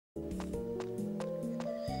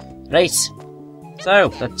Right,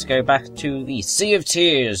 so let's go back to the Sea of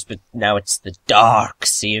Tears, but now it's the Dark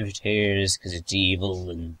Sea of Tears, because it's evil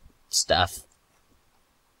and stuff.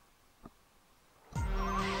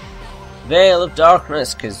 Veil of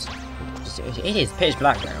Darkness, because it is pitch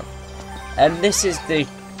black now. And this is the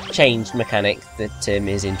changed mechanic that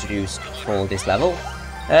is introduced for this level.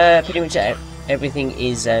 Pretty much everything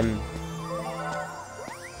is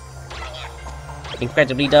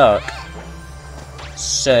incredibly dark.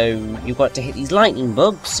 So you've got to hit these lightning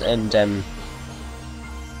bugs, and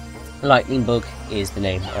lightning bug is the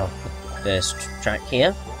name of the first track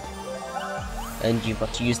here. And you've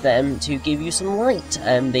got to use them to give you some light.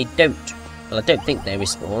 They don't, well, I don't think they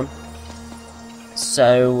respawn.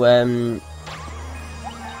 So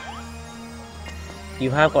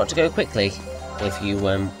you have got to go quickly if you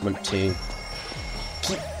want to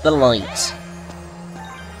keep the light.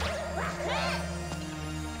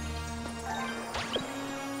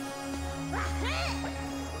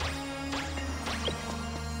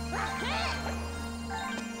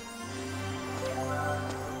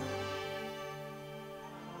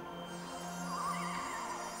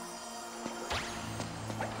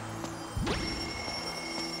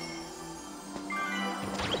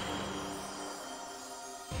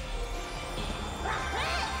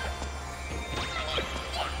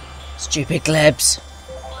 Stupid glebs!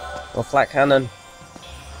 Or flat cannon.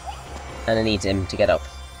 And I need him to get up.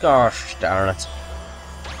 Gosh darn it.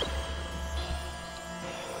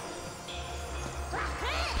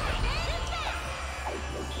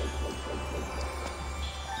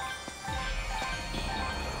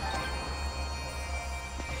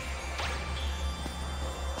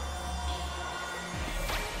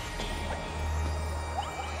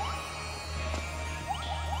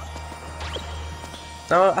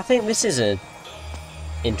 Now, I think this is a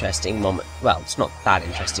interesting moment. Well, it's not that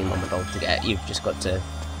interesting moment altogether. You've just got to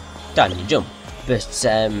time your jump, but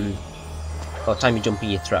or time your jump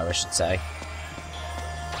and your throw, I should say.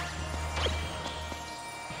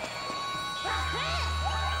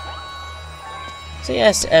 So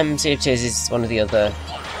yes, Sea of Tears is one of the other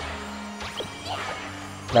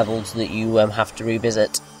levels that you have to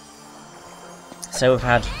revisit. So we've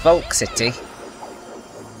had Volk City.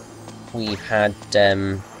 We've had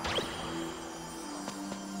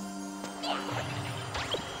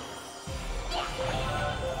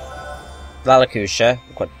Valakusha,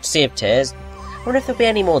 we've got Sea of Tears. I wonder if there'll be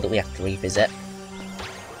any more that we have to revisit.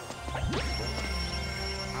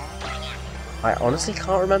 I honestly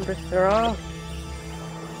can't remember if there are.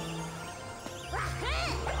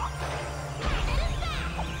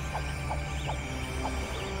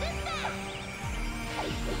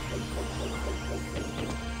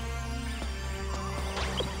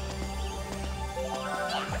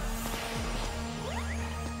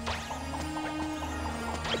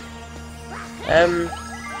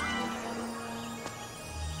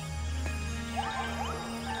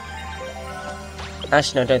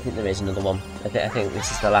 Actually, no, I don't think there is another one. I think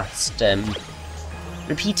this is the last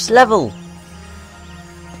repeated level.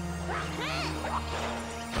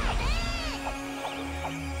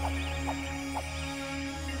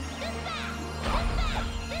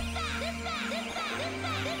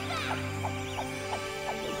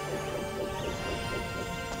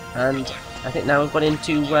 And I think now we've got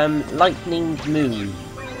into Lightning Moon.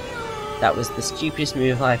 That was the stupidest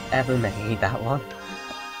move I've ever made, that one.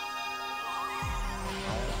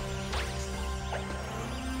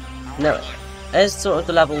 Now, as sort of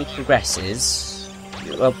the level progresses,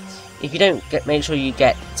 well, if you don't make sure you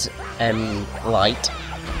get light,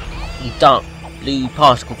 dark blue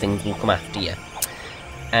particle things will come after you.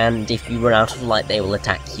 And if you run out of light, they will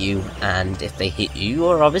attack you, and if they hit you,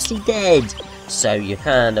 you're obviously dead. So you're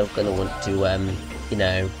kind of going to want to, you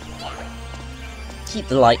know, keep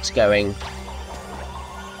the lights going.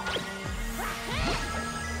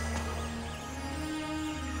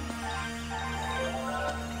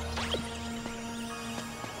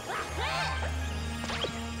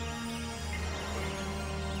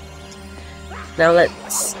 Now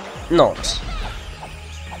let's not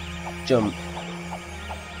jump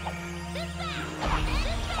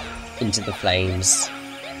into the flames.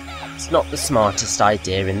 It's not the smartest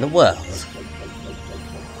idea in the world.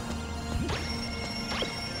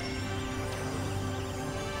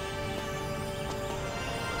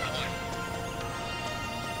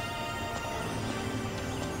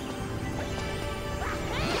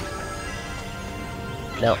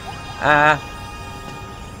 No.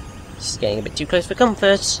 This is getting a bit too close for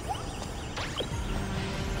comfort.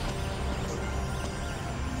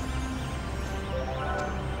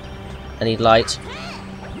 I need light.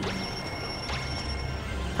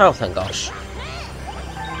 Oh, thank gosh.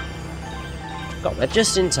 Got there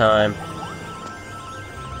just in time.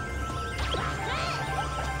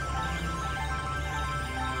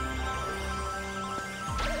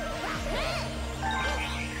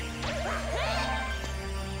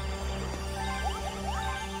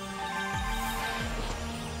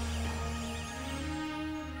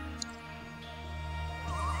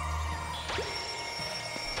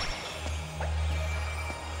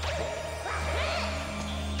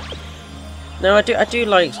 No, I do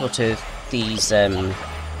like sort of these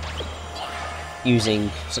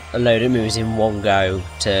using a load of moves in one go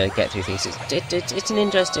to get through things. It's an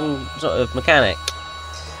interesting sort of mechanic.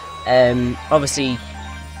 Obviously,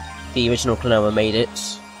 the original Klonoa made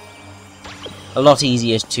it a lot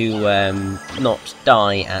easier to not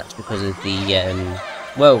die at because of the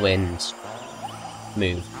whirlwind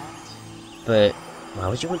move. But why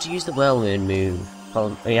would you want to use the whirlwind move?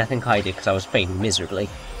 Well, I mean, I think I did because I was failing miserably.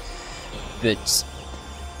 But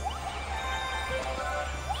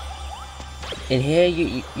in here,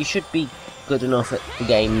 you should be good enough at the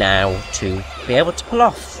game now to be able to pull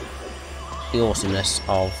off the awesomeness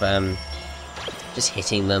of just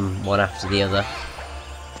hitting them one after the other.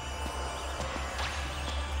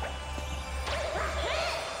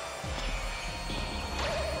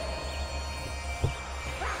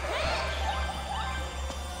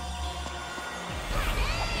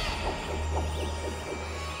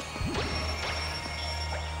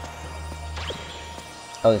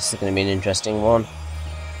 Oh, this is going to be an interesting one.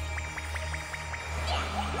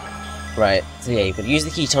 Right, so yeah, you've got to use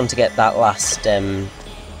the Keton to get that last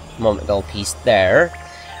moment gold piece there.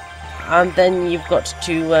 And then you've got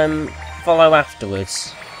to follow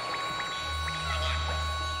afterwards.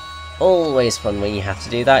 Always fun when you have to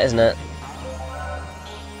do that, isn't it?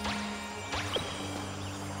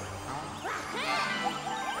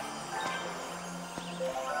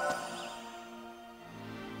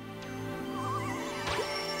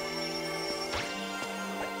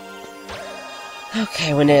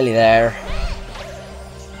 Okay, we're nearly there.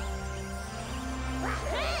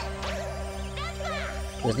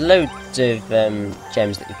 There's loads of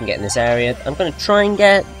gems that you can get in this area. I'm going to try and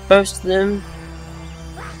get most of them,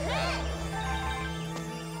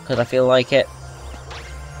 because I feel like it.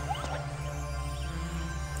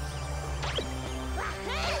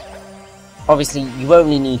 Obviously, you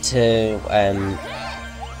only need to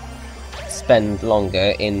spend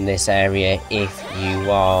longer in this area if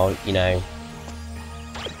you are, you know,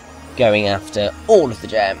 going after all of the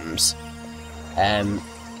gems.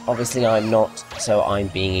 Obviously I'm not, so I'm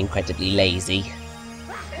being incredibly lazy.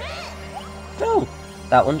 Oh,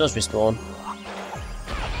 that one does respawn.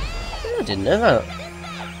 Oh, I didn't know that.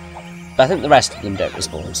 But I think the rest of them don't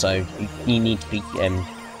respawn, so you need to be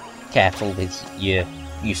careful with your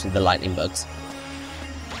use of the lightning bugs.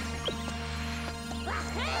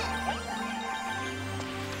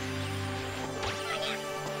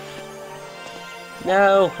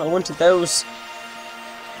 No, I wanted those.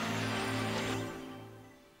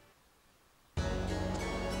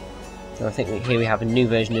 So I think here we have a new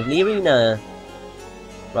version of Mira-Mira.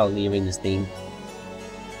 Well, Mira-Mira's theme.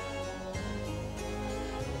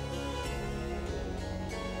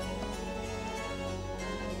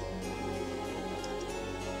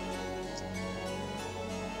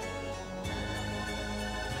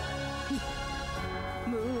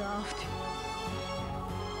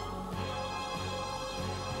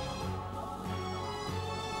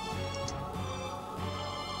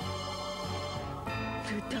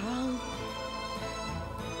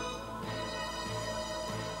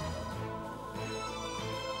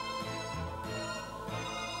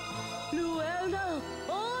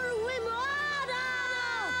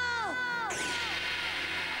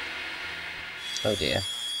 Oh dear.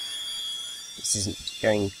 This isn't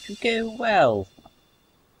going to go well.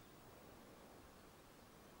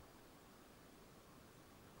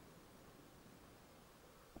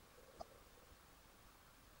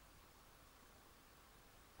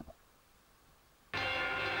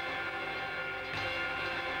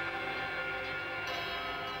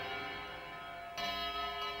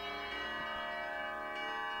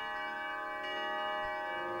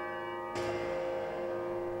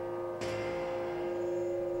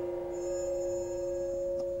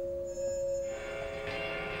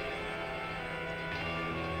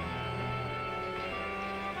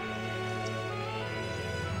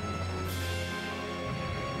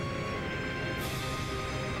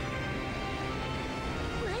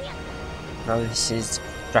 Now this is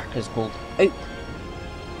Draca's called Ope.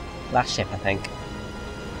 Last ship, I think.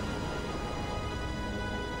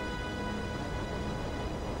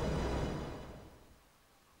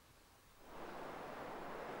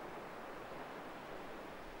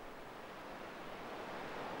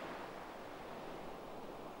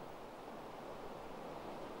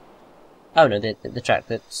 Oh no, the track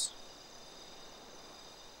that's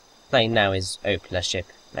playing now is Opala Ship,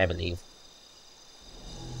 I believe.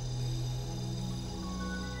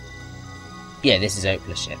 Yeah, this is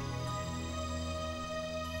Opala Ship.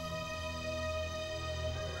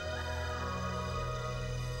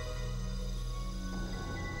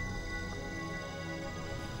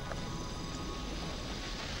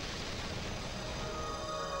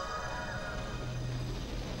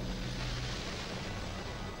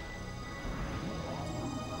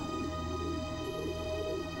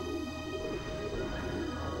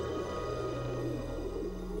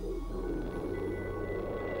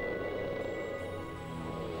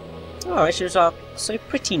 Oh, it shows up so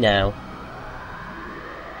pretty now.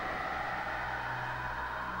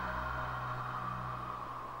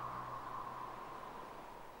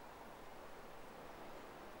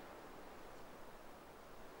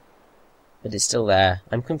 But it's still there.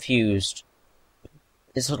 I'm confused.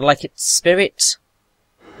 It's sort of like its spirit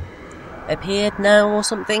appeared now or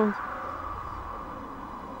something?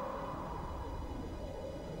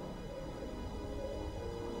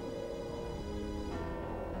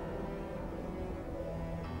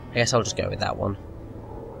 I guess I'll just go with that one.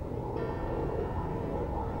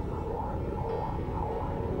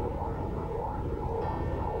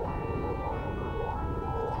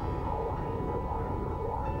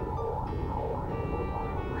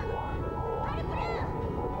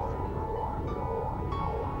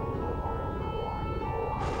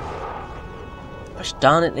 Gosh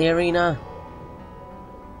darn it, the arena!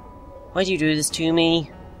 Why do you do this to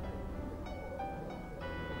me?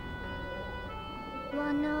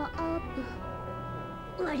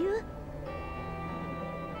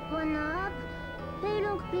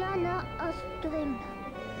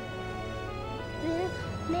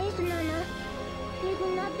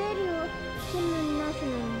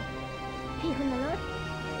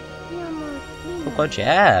 Oh god,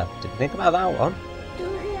 yeah. Didn't think about that one.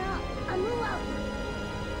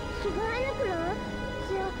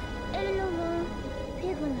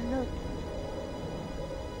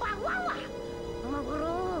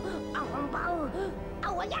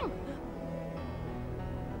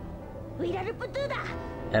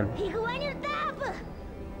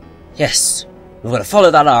 Yes, we've got to follow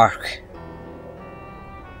that arc.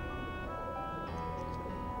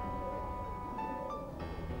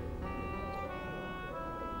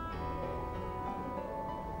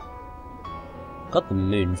 God, the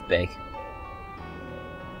moon's big.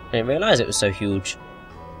 I didn't realise it was so huge.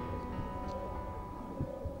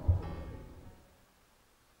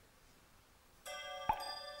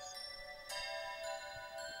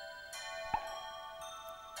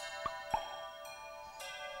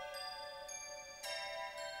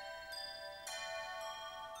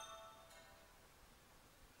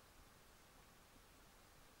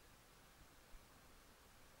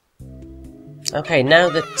 Okay, now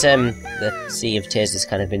that the Sea of Tears has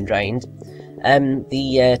kind of been drained, the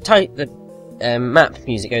map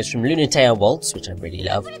music goes from Lunatea Waltz, which I really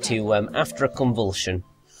love, to After a Convulsion.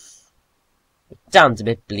 It sounds a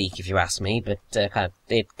bit bleak if you ask me, but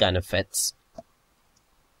it kind of fits.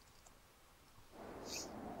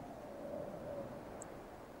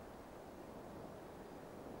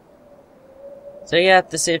 So yeah,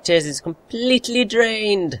 the Sea of Tears is completely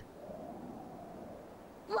drained.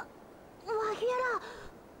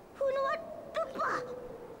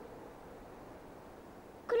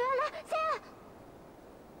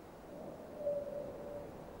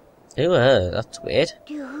 Ooh, that's weird.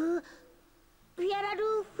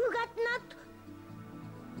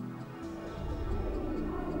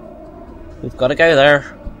 We've got to go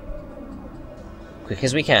there. Quick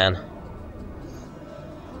as we can.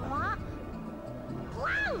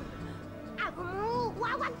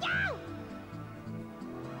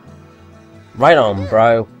 Right on,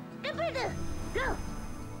 bro.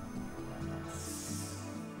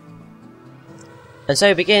 And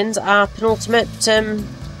so begins our penultimate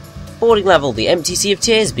boarding level, the empty Sea of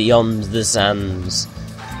Tears beyond the sands.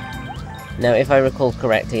 Now, if I recall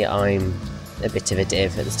correctly, I'm a bit of a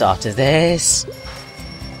div at the start of this.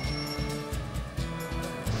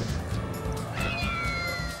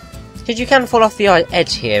 Because you can fall off the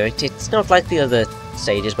edge here, it's not like the other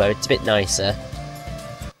stages where it's a bit nicer.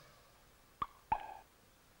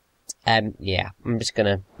 Yeah, I'm just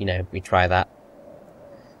gonna, retry that.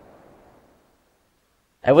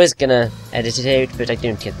 I was gonna edit it out, but I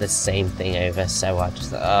don't get the same thing over, so I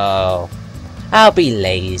just thought, oh, I'll be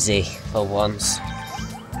lazy for once.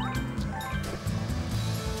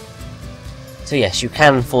 So yes, you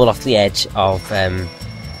can fall off the edge of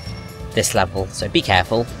this level, so be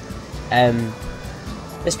careful.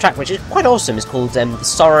 This track, which is quite awesome, is called The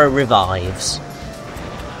Sorrow Revives.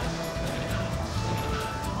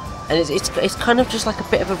 And it's kind of just like a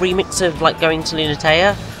bit of a remix of like going to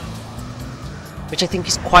Lunatea, which I think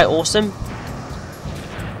is quite awesome.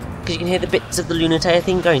 Because you can hear the bits of the Lunatea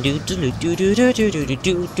thing going do do do do do do do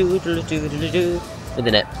do do do do do do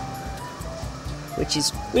within it. Which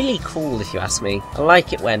is really cool if you ask me. I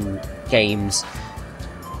like it when games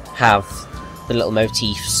have the little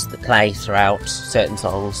motifs that play throughout certain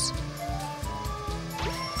songs.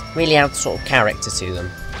 Really adds sort of character to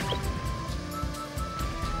them.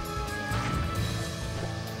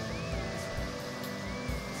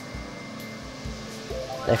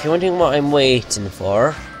 Now, if you're wondering what I'm waiting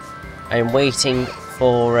for, I'm waiting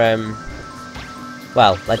for,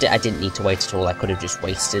 well, I didn't need to wait at all. I could have just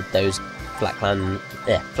wasted those flak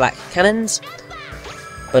cannons,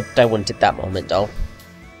 but I wanted that moment, though.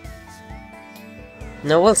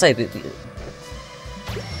 Now, I will say that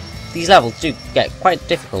these levels do get quite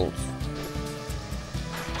difficult.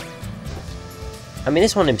 I mean,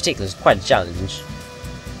 this one in particular is quite a challenge,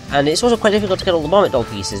 and it's also quite difficult to get all the moment doll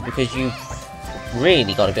pieces because you've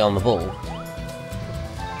really got to be on the ball.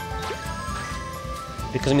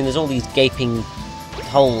 Because, I mean, there's all these gaping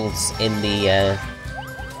holes in the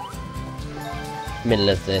middle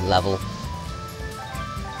of the level.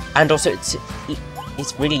 And also, it's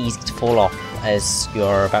really easy to fall off, as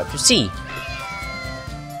you're about to see.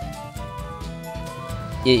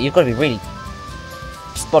 You've got to be really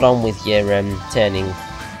spot on with your turning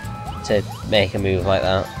to make a move like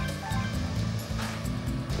that.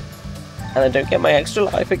 And I don't get my extra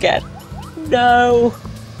life again. No!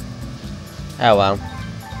 Oh well.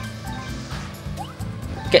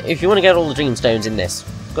 If you want to get all the dream stones in this,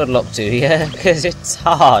 good luck to you, because it's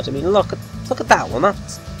hard. I mean, look at that one.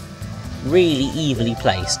 That's really evilly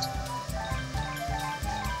placed.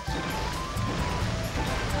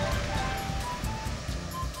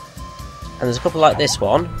 And there's a couple like this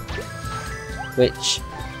one, which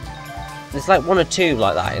there's like one or two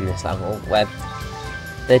like that in this level, where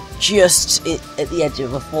they're just at the edge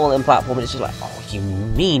of a falling platform, and it's just like, oh, you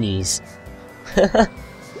meanies.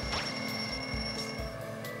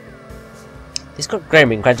 This got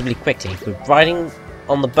grown incredibly quickly. We're riding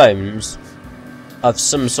on the bones of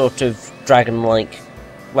some sort of dragon-like,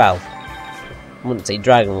 well, I wouldn't say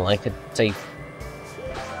dragon-like, I'd say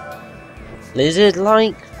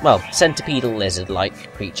lizard-like? Well, centipedal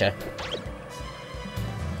lizard-like creature.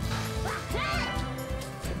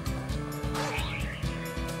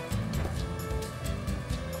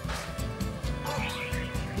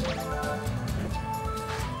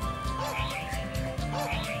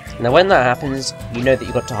 Now when that happens, you know that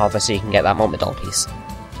you've got to hover so you can get that moment doll piece.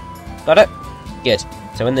 Got it? Good.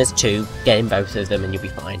 So when there's two, get in both of them and you'll be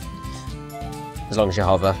fine. As long as you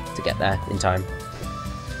hover to get there in time.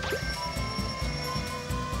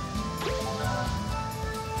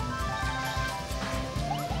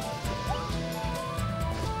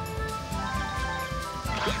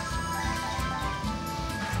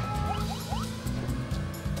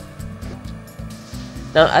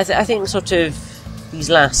 Now, I think sort of these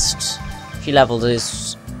last few levels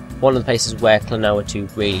is one of the places where Klonoa 2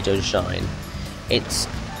 really does shine. It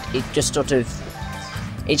just sort of,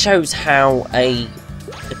 it shows how a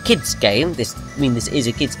kids game, this is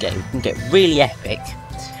a kids game, can get really epic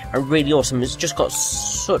and really awesome. It's just got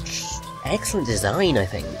such excellent design, I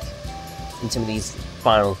think, in some of these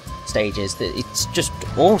final stages, that it's just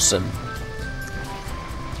awesome.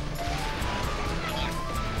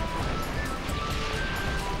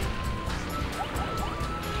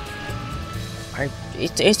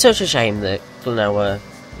 It's such a shame that Klonoa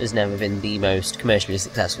has never been the most commercially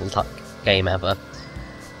successful game ever,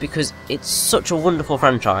 because it's such a wonderful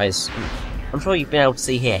franchise. I'm sure you've been able to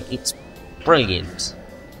see here, it's brilliant.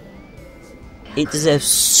 It deserves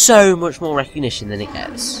so much more recognition than it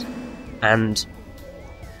gets, and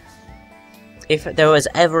if there was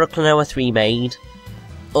ever a Klonoa 3 made,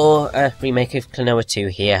 or a remake of Klonoa 2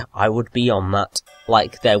 here, I would be on that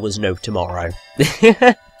like there was no tomorrow.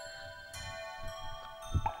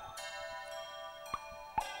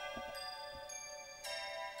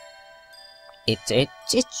 It's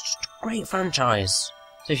just a great franchise.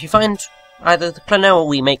 So if you find either the Klonoa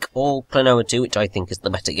remake or Klonoa 2, which I think is the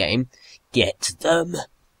better game, get them.